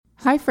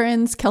Hi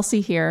friends, Kelsey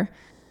here.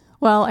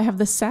 Well, I have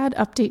the sad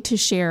update to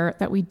share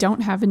that we don't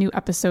have a new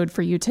episode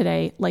for you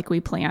today like we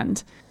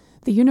planned.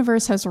 The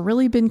universe has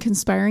really been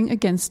conspiring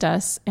against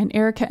us, and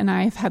Erica and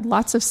I have had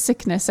lots of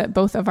sickness at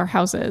both of our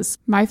houses.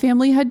 My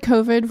family had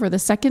COVID for the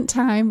second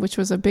time, which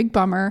was a big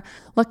bummer.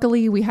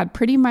 Luckily, we had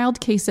pretty mild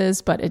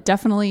cases, but it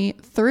definitely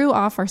threw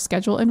off our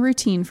schedule and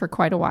routine for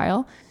quite a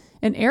while.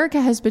 And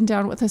Erica has been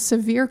down with a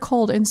severe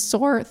cold and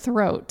sore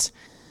throat.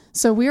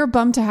 So we are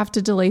bummed to have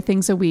to delay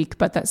things a week,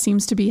 but that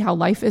seems to be how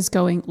life is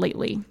going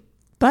lately.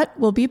 But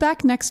we'll be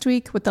back next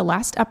week with the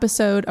last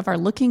episode of our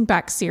Looking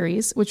Back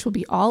series, which will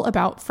be all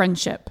about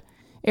friendship.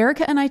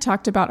 Erica and I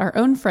talked about our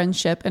own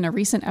friendship in a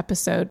recent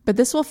episode, but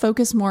this will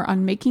focus more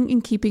on making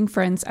and keeping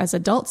friends as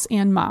adults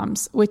and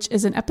moms, which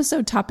is an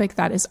episode topic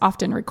that is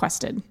often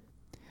requested.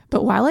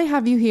 But while I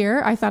have you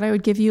here, I thought I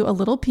would give you a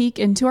little peek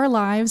into our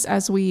lives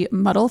as we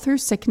muddle through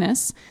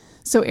sickness.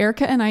 So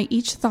Erica and I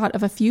each thought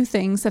of a few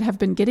things that have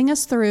been getting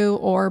us through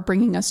or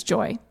bringing us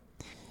joy.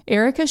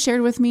 Erica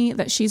shared with me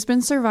that she's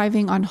been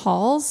surviving on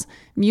Halls,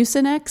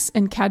 Mucinex,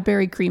 and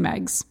Cadbury cream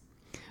eggs.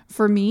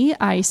 For me,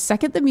 I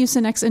second the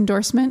Mucinex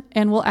endorsement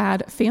and will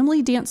add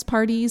family dance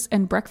parties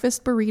and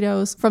breakfast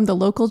burritos from the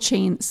local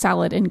chain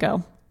Salad &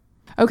 Go.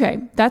 Okay,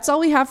 that's all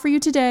we have for you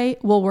today.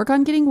 We'll work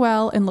on getting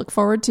well and look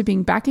forward to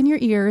being back in your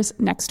ears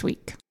next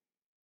week.